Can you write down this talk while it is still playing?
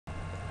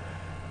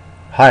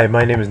Hi,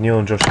 my name is Neil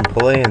and Joshin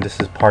Pillay, and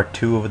this is part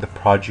 2 of the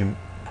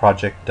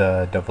project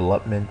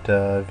development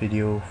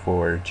video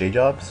for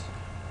JJobs,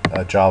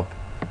 a job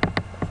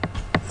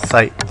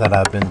site that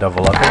I've been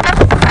developing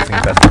using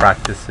best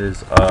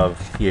practices of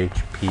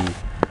PHP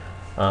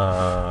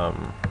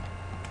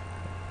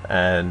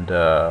and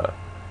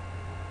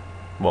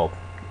well,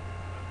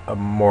 a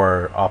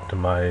more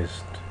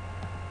optimized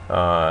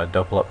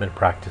development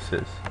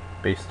practices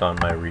based on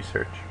my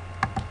research.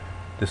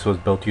 This was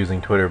built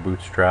using Twitter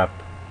Bootstrap,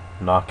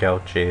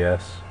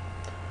 Knockoutjs,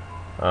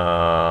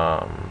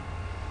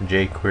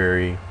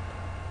 jQuery,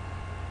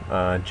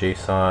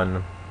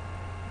 JSON,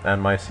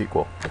 and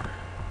MySQL.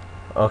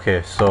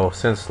 Okay, so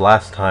since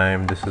last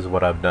time, this is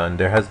what I've done.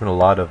 There has been a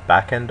lot of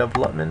backend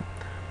development,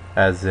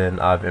 as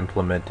in I've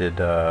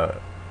implemented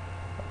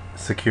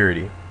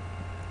security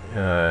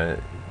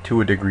to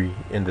a degree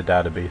in the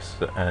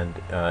database and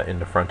in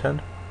the front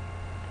end.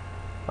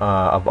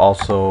 I've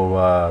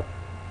also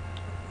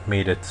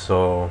made it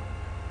so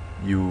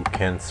you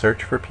can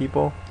search for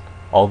people,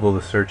 although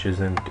the search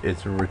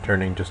it's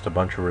returning just a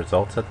bunch of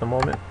results at the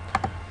moment.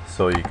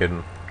 So you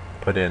can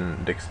put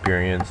in the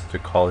experience, the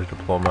college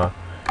diploma,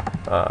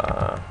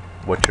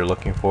 what you're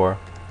looking for,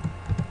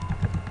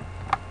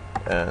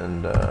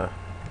 and the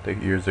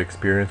years of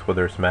experience,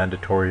 whether it's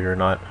mandatory or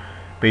not.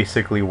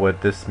 Basically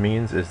what this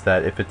means is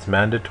that if it's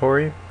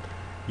mandatory,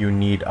 you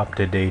need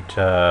up-to-date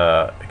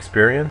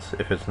experience.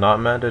 If it's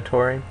not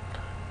mandatory,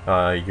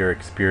 your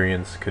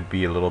experience could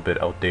be a little bit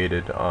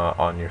outdated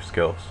on your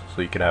skills.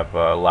 So you could have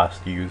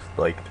last used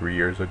like 3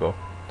 years ago.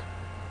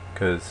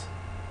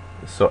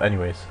 So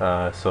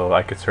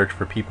I could search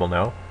for people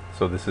now.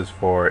 So this is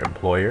for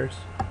employers.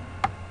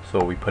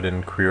 So we put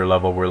in career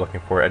level, we're looking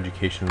for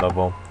education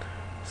level,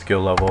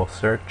 skill level,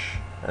 search,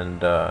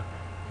 and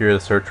here are the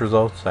search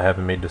results. I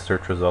haven't made the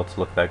search results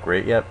look that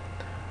great yet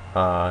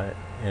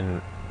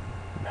in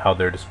how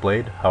they're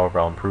displayed.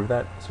 However, I'll improve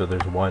that. So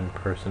there's one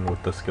person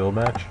with the skill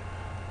match,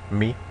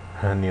 me,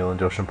 Neil and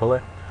Joshin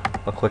Pillay.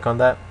 I'll click on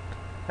that,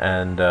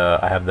 and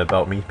I have the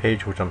About Me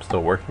page, which I'm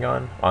still working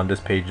on. On this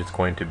page, it's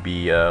going to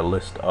be a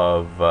list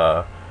of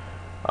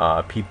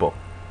people.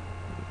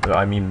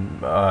 I mean,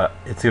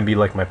 it's going to be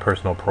like my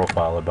personal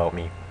profile about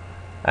me,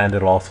 and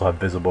it'll also have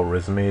visible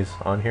resumes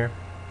on here.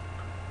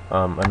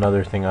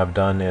 Another thing I've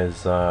done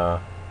is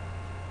find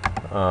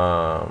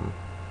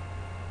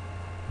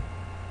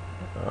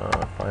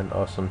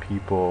awesome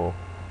people.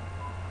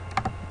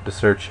 The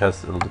search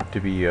has to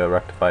be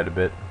rectified a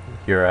bit.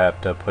 Here I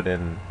have to put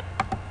in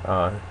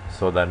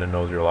so that it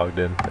knows you're logged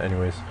in.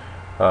 Anyways,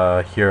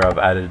 here I've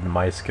added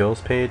my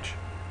skills page.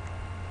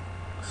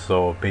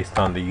 So based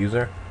on the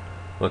user,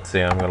 let's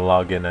say I'm gonna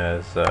log in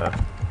as and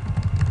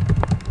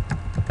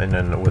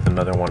then with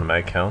another one of my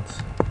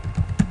accounts.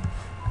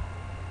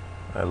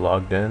 I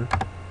logged in.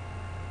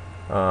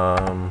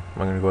 I'm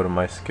gonna go to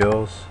my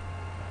skills.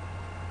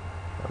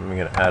 I'm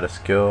gonna add a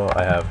skill.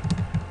 I have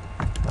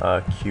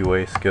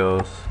QA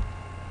skills,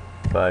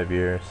 5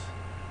 years.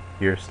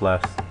 Years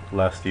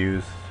last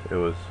used. It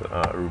was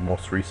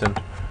most recent.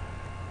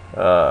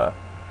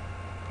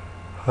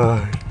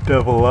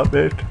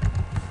 Development.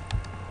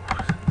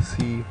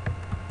 C#.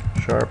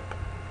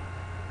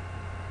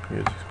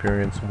 Years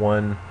experience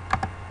 1.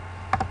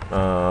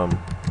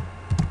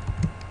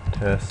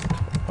 Test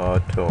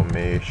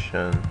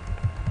automation.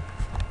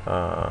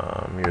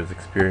 Years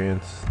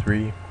experience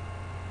 3.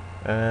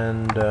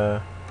 And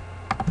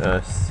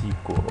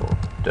SQL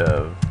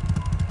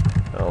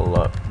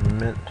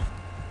development,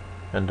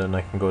 and then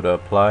I can go to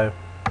apply,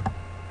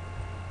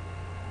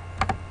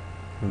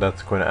 and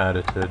that's going to add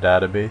it to the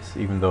database,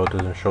 even though it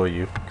doesn't show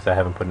you because I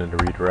haven't put in the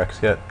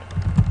redirects yet.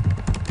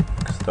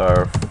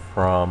 Star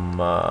from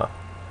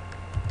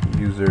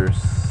user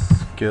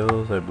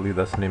skills, I believe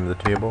that's the name of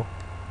the table.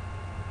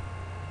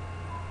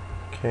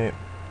 Okay,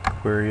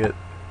 query it,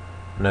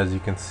 and as you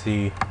can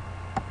see,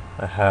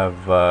 I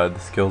have the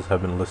skills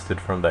have been listed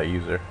from that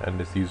user, and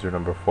it's user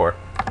number 4.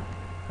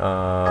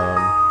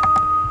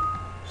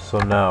 So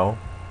now,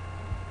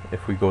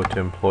 if we go to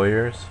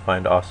employers,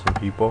 find awesome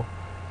people,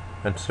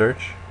 and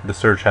search, the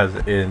search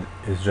is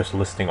just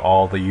listing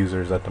all the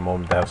users at the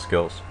moment that have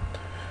skills.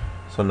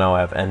 So now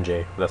I have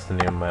NJ, that's the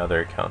name of my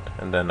other account,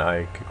 and then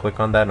I could click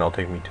on that and it'll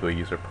take me to a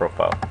user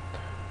profile.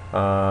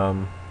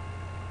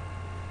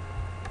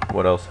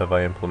 What else have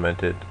I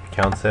implemented?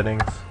 Account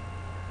settings.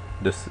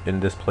 In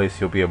this place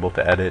you'll be able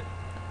to edit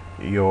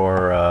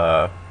your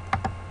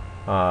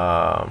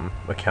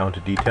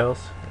account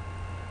details.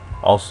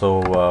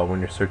 Also, when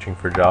you're searching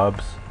for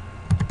jobs,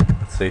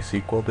 let's say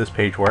SQL, this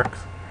page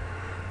works.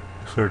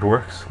 So it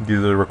works. These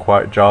are the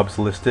required jobs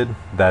listed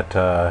that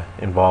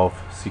involve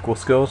SQL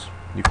skills.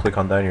 You click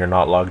on that and you're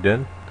not logged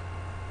in.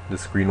 The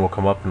screen will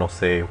come up and it'll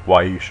say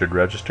why you should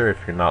register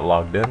if you're not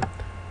logged in.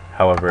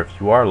 However, if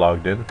you are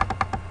logged in,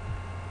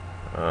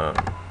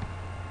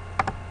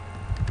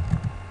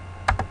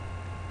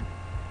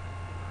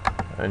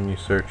 and you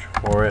search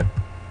for it,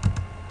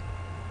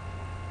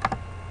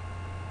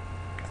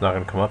 it's not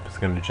going to come up. It's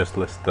going to just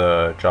list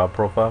the job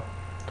profile,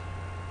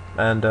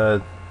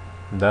 and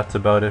that's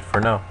about it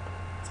for now.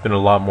 It's been a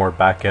lot more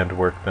back-end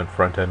work than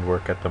front-end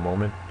work at the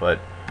moment, but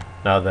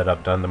now that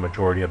I've done the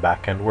majority of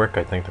back-end work,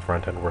 I think the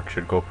front-end work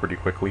should go pretty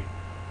quickly.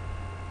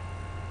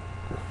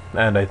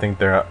 And I think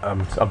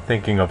I'm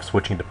thinking of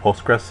switching to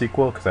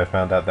PostgreSQL because I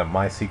found out that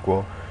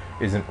MySQL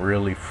isn't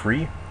really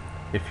free.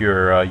 If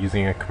you're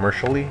using it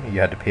commercially,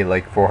 you had to pay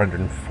like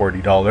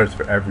 $440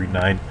 for every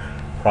 9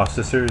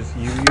 processors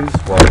you use.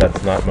 Well,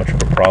 that's not much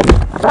of a problem.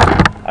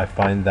 I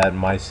find that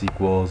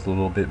MySQL is a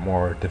little bit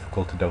more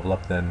difficult to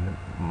develop than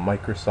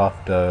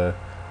Microsoft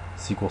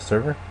SQL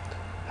Server.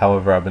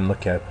 However, I've been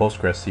looking at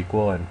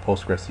PostgreSQL, and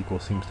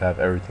PostgreSQL seems to have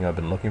everything I've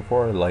been looking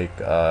for, like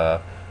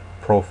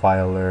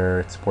profiler,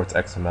 it supports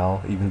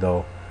XML, even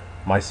though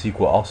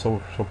MySQL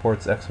also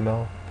supports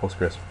XML.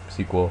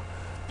 PostgreSQL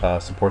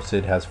supports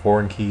it, has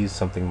foreign keys,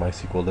 something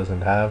MySQL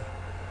doesn't have.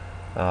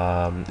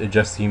 It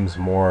just seems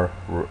more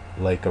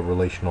like a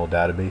relational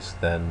database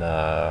than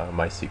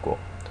MySQL.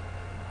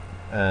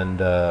 And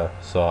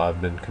so I've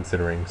been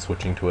considering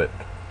switching to it.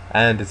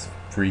 And it's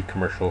free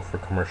for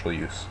commercial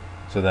use.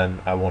 So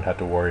then I won't have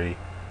to worry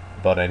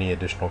about any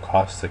additional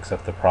costs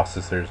except the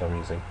processors I'm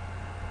using.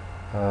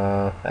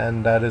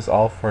 And that is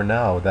all for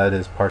now. That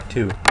is part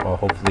 2.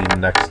 Hopefully the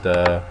next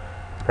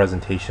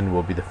presentation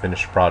will be the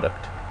finished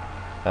product.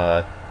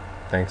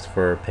 Thanks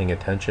for paying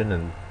attention,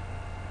 and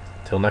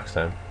till next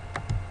time.